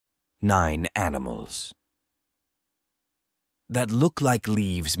9 animals that look like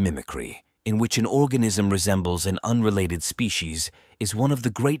leaves. Mimicry, in which an organism resembles an unrelated species, is one of the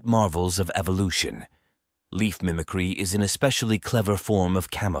great marvels of evolution. Leaf mimicry is an especially clever form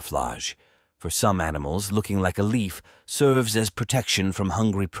of camouflage. For some animals, looking like a leaf serves as protection from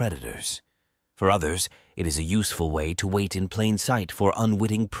hungry predators. For others, it is a useful way to wait in plain sight for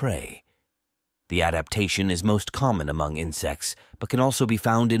unwitting prey. The adaptation is most common among insects, but can also be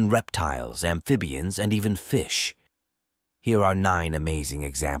found in reptiles, amphibians, and even fish. Here are 9 amazing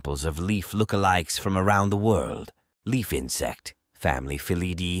examples of leaf lookalikes from around the world. Leaf insect, family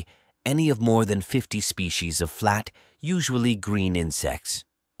Felidae, any of more than 50 species of flat, usually green insects,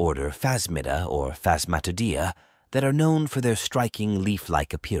 order Phasmida or Phasmatodea, that are known for their striking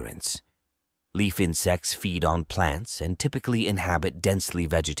leaf-like appearance. Leaf insects feed on plants and typically inhabit densely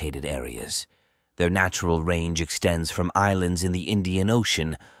vegetated areas. Their natural range extends from islands in the Indian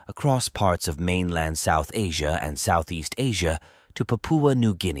Ocean across parts of mainland South Asia and Southeast Asia to Papua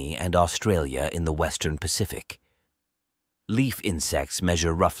New Guinea and Australia in the Western Pacific. Leaf insects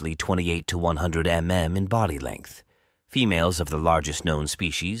measure roughly 28 to 100 mm in body length. Females of the largest known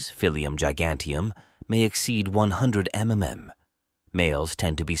species, Phyllium giganteum, may exceed 100 mm. Males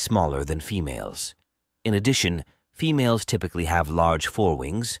tend to be smaller than females. In addition, females typically have large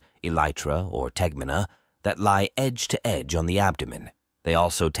forewings, elytra or tegmina, that lie edge to edge on the abdomen. They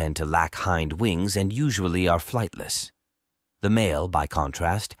also tend to lack hind wings and usually are flightless. The male, by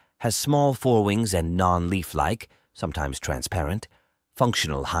contrast, has small forewings and non-leaf-like, sometimes transparent,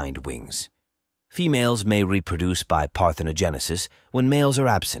 functional hind wings. Females may reproduce by parthenogenesis when males are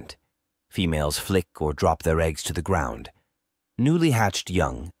absent. Females flick or drop their eggs to the ground. Newly hatched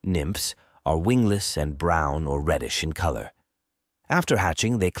young, nymphs, are wingless and brown or reddish in color. After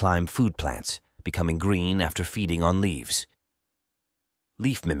hatching, they climb food plants, becoming green after feeding on leaves.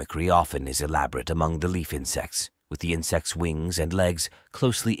 Leaf mimicry often is elaborate among the leaf insects, with the insect's wings and legs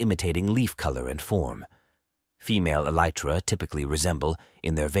closely imitating leaf color and form. Female elytra typically resemble,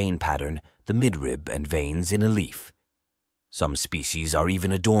 in their vein pattern, the midrib and veins in a leaf. Some species are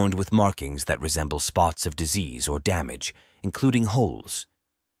even adorned with markings that resemble spots of disease or damage, including holes.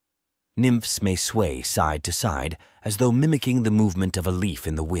 Nymphs may sway side to side as though mimicking the movement of a leaf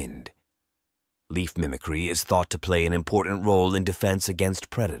in the wind. Leaf mimicry is thought to play an important role in defense against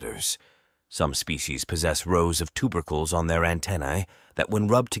predators. Some species possess rows of tubercles on their antennae that, when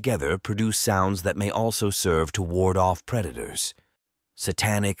rubbed together, produce sounds that may also serve to ward off predators.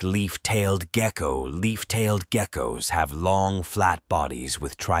 Satanic leaf-tailed gecko. Leaf-tailed geckos have long, flat bodies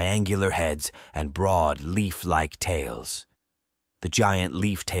with triangular heads and broad, leaf-like tails. The giant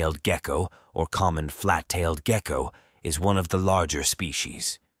leaf-tailed gecko, or common flat-tailed gecko, is one of the larger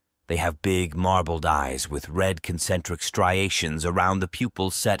species. They have big, marbled eyes with red concentric striations around the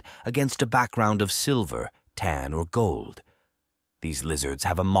pupils set against a background of silver, tan, or gold. These lizards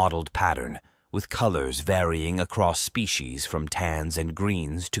have a mottled pattern, with colors varying across species from tans and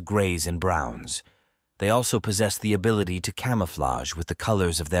greens to grays and browns. They also possess the ability to camouflage with the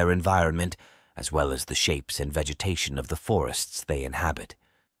colors of their environment, as well as the shapes and vegetation of the forests they inhabit.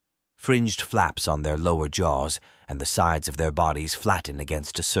 Fringed flaps on their lower jaws and the sides of their bodies flatten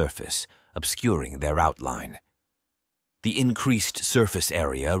against a surface, obscuring their outline. The increased surface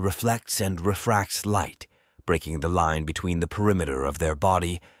area reflects and refracts light, breaking the line between the perimeter of their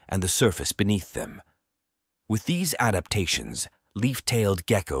body and the surface beneath them. With these adaptations, leaf-tailed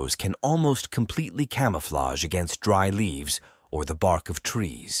geckos can almost completely camouflage against dry leaves or the bark of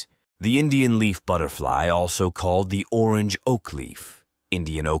trees. The Indian leaf butterfly, also called the orange oak leaf,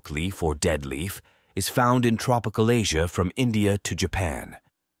 Indian oak leaf or dead leaf, is found in tropical Asia from India to Japan.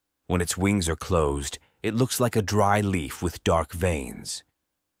 When its wings are closed, it looks like a dry leaf with dark veins.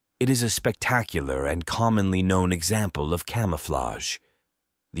 It is a spectacular and commonly known example of camouflage.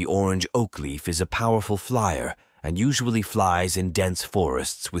 The orange oak leaf is a powerful flyer and usually flies in dense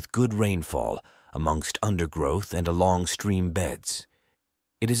forests with good rainfall, amongst undergrowth and along stream beds.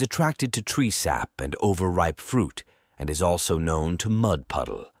 It is attracted to tree sap and overripe fruit, and is also known to mud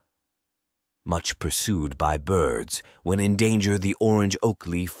puddle. Much pursued by birds, when in danger the orange oak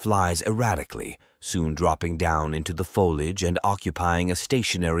leaf flies erratically, soon dropping down into the foliage and occupying a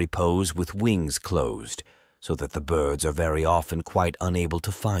stationary pose with wings closed, so that the birds are very often quite unable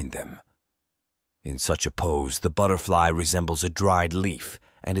to find them. In such a pose, the butterfly resembles a dried leaf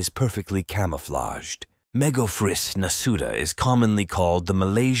and is perfectly camouflaged. Megaphris nasuta is commonly called the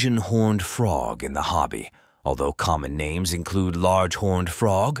Malaysian horned frog in the hobby, although common names include large horned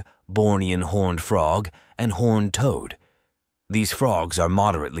frog, Bornean horned frog, and horned toad. These frogs are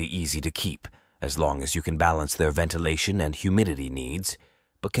moderately easy to keep, as long as you can balance their ventilation and humidity needs.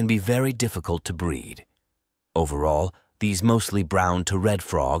 but can be very difficult to breed. Overall, these mostly brown to red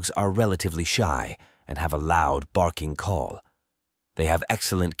frogs are relatively shy and have a loud barking call. They have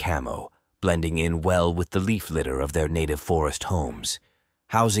excellent camo, blending in well with the leaf litter of their native forest homes.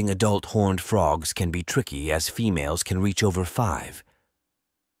 Housing adult horned frogs can be tricky as females can reach over 5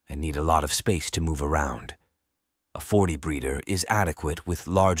 and need a lot of space to move around. A 40 breeder is adequate, with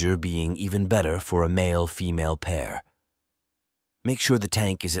larger being even better for a male-female pair. Make sure the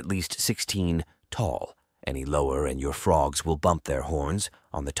tank is at least 16 tall. Any lower and your frogs will bump their horns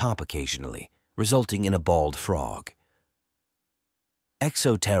on the top occasionally, resulting in a bald frog.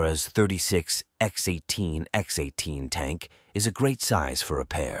 Exoterra's 36 X18 tank is a great size for a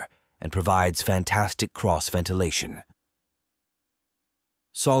pair and provides fantastic cross-ventilation.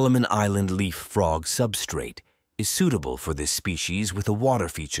 Solomon Island leaf frog substrate is suitable for this species, with a water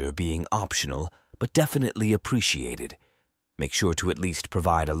feature being optional but definitely appreciated. Make sure to at least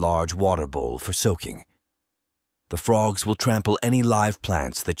provide a large water bowl for soaking. The frogs will trample any live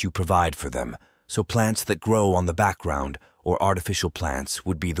plants that you provide for them, so plants that grow on the background or artificial plants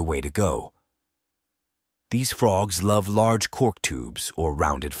would be the way to go. These frogs love large cork tubes or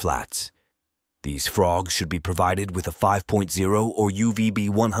rounded flats. These frogs should be provided with a 5.0 or UVB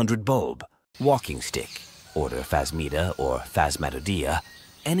 100 bulb, walking stick, order Phasmida or Phasmatodea,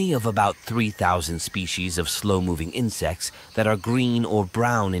 any of about 3,000 species of slow-moving insects that are green or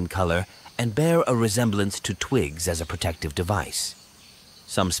brown in color and bear a resemblance to twigs as a protective device.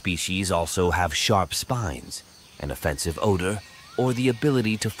 Some species also have sharp spines, an offensive odor, or the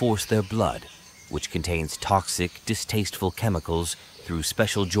ability to force their blood, which contains toxic, distasteful chemicals through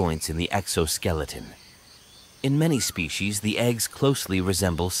special joints in the exoskeleton. In many species, the eggs closely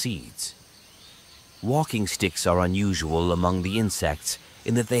resemble seeds. Walking sticks are unusual among the insects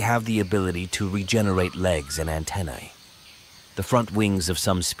in that they have the ability to regenerate legs and antennae. The front wings of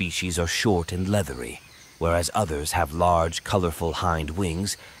some species are short and leathery, whereas others have large, colorful hind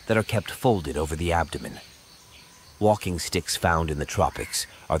wings that are kept folded over the abdomen. Walking sticks found in the tropics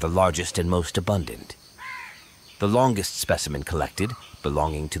are the largest and most abundant. The longest specimen collected,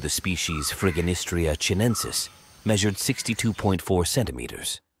 belonging to the species Phryganistria chinensis, measured 62.4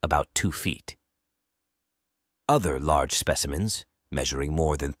 centimeters, about 2 feet. Other large specimens, measuring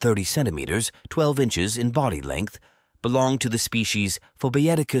more than 30 centimeters, 12 inches in body length, belong to the species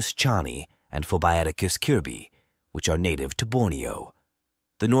Phobioticus chani and Phobioticus kirby, which are native to Borneo.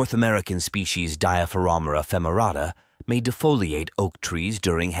 The North American species Diapharomera femerata may defoliate oak trees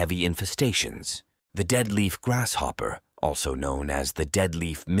during heavy infestations. The deadleaf grasshopper, also known as the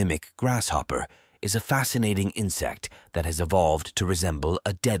deadleaf mimic grasshopper, is a fascinating insect that has evolved to resemble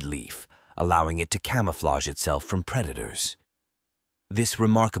a dead leaf, allowing it to camouflage itself from predators. This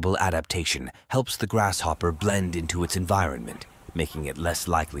remarkable adaptation helps the grasshopper blend into its environment, making it less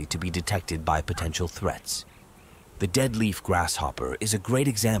likely to be detected by potential threats. The deadleaf grasshopper is a great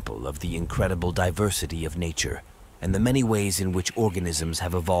example of the incredible diversity of nature and the many ways in which organisms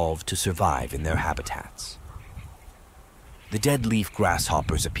have evolved to survive in their habitats. The deadleaf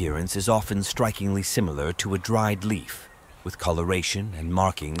grasshopper's appearance is often strikingly similar to a dried leaf, with coloration and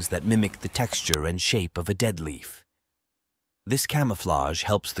markings that mimic the texture and shape of a dead leaf. This camouflage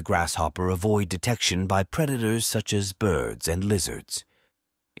helps the grasshopper avoid detection by predators such as birds and lizards.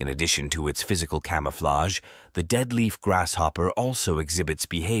 In addition to its physical camouflage, the deadleaf grasshopper also exhibits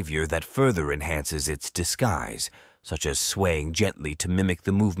behavior that further enhances its disguise, such as swaying gently to mimic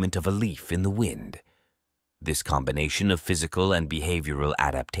the movement of a leaf in the wind. This combination of physical and behavioral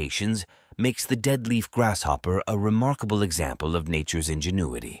adaptations makes the deadleaf grasshopper a remarkable example of nature's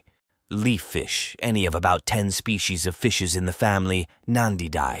ingenuity. Leaf fish, any of about 10 species of fishes in the family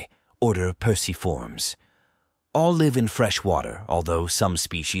Nandidae, order Perciformes. All live in fresh water, although some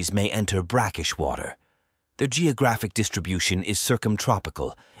species may enter brackish water. Their geographic distribution is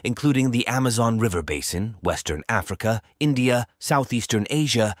circumtropical, including the Amazon River Basin, Western Africa, India, Southeastern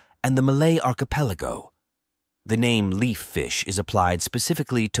Asia, and the Malay Archipelago. The name leaf fish is applied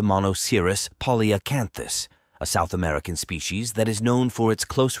specifically to Monoceros polyacanthus, a South American species that is known for its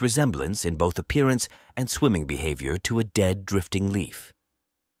close resemblance in both appearance and swimming behavior to a dead drifting leaf.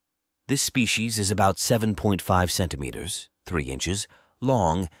 This species is about 7.5 centimeters, 3 inches,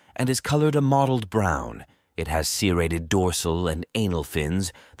 long and is colored a mottled brown. It has serrated dorsal and anal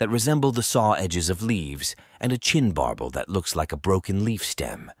fins that resemble the saw edges of leaves and a chin barbel that looks like a broken leaf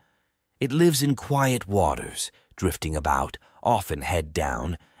stem. It lives in quiet waters, drifting about, often head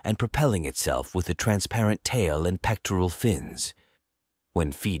down, and propelling itself with a transparent tail and pectoral fins.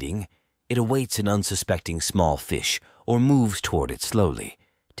 When feeding, it awaits an unsuspecting small fish or moves toward it slowly,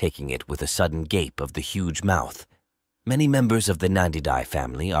 taking it with a sudden gape of the huge mouth. Many members of the Nanidae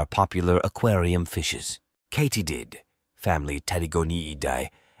family are popular aquarium fishes. Katydid, family Pterygoniidae,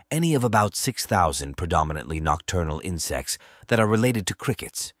 any of about 6,000 predominantly nocturnal insects that are related to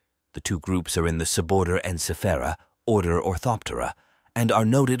crickets. The two groups are in the suborder Encephera, order Orthoptera, and are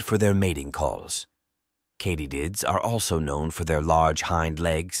noted for their mating calls. Katydids are also known for their large hind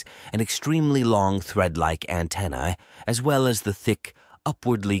legs and extremely long thread-like antennae, as well as the thick,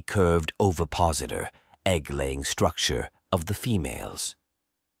 upwardly curved ovipositor, egg-laying structure of the females.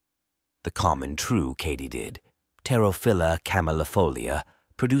 The common true katydid, Pterophila camellifolia,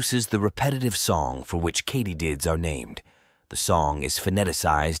 produces the repetitive song for which katydids are named. The song is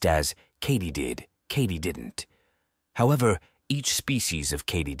phoneticized as katydid, katydidn't. However, each species of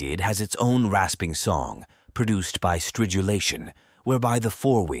katydid has its own rasping song, produced by stridulation, whereby the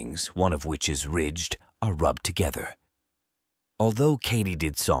forewings, one of which is ridged, are rubbed together. Although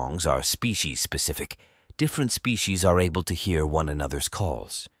katydid songs are species-specific, different species are able to hear one another's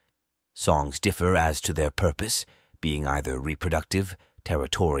calls. Songs differ as to their purpose, being either reproductive,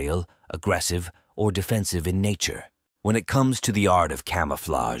 territorial, aggressive, or defensive in nature. When it comes to the art of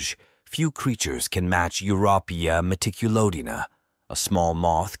camouflage, few creatures can match Europea meticulodina, a small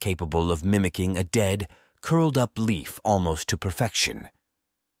moth capable of mimicking a dead, curled-up leaf almost to perfection.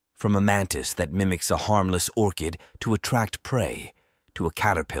 From a mantis that mimics a harmless orchid to attract prey, to a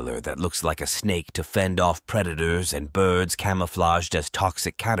caterpillar that looks like a snake to fend off predators and birds camouflaged as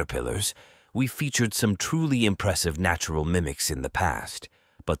toxic caterpillars, we've featured some truly impressive natural mimics in the past,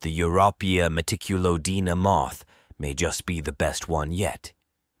 but the Europea meticulodina moth may just be the best one yet.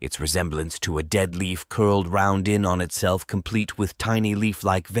 Its resemblance to a dead leaf curled round in on itself complete with tiny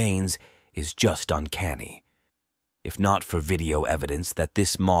leaf-like veins is just uncanny. If not for video evidence that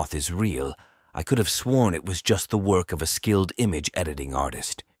this moth is real, I could have sworn it was just the work of a skilled image editing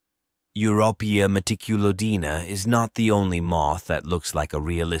artist. Europea meticulodina is not the only moth that looks like a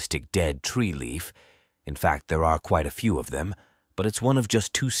realistic dead tree leaf. In fact, there are quite a few of them, but it's one of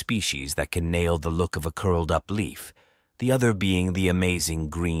just two species that can nail the look of a curled-up leaf, the other being the amazing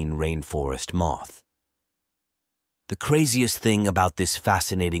green rainforest moth. The craziest thing about this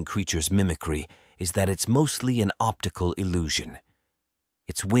fascinating creature's mimicry is that it's mostly an optical illusion.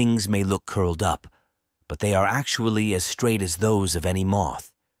 Its wings may look curled up, but they are actually as straight as those of any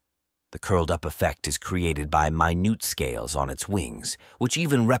moth. The curled-up effect is created by minute scales on its wings, which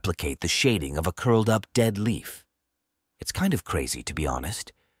even replicate the shading of a curled-up dead leaf. It's kind of crazy, to be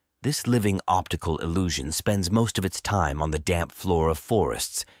honest. This living optical illusion spends most of its time on the damp floor of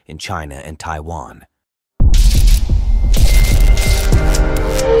forests in China and Taiwan.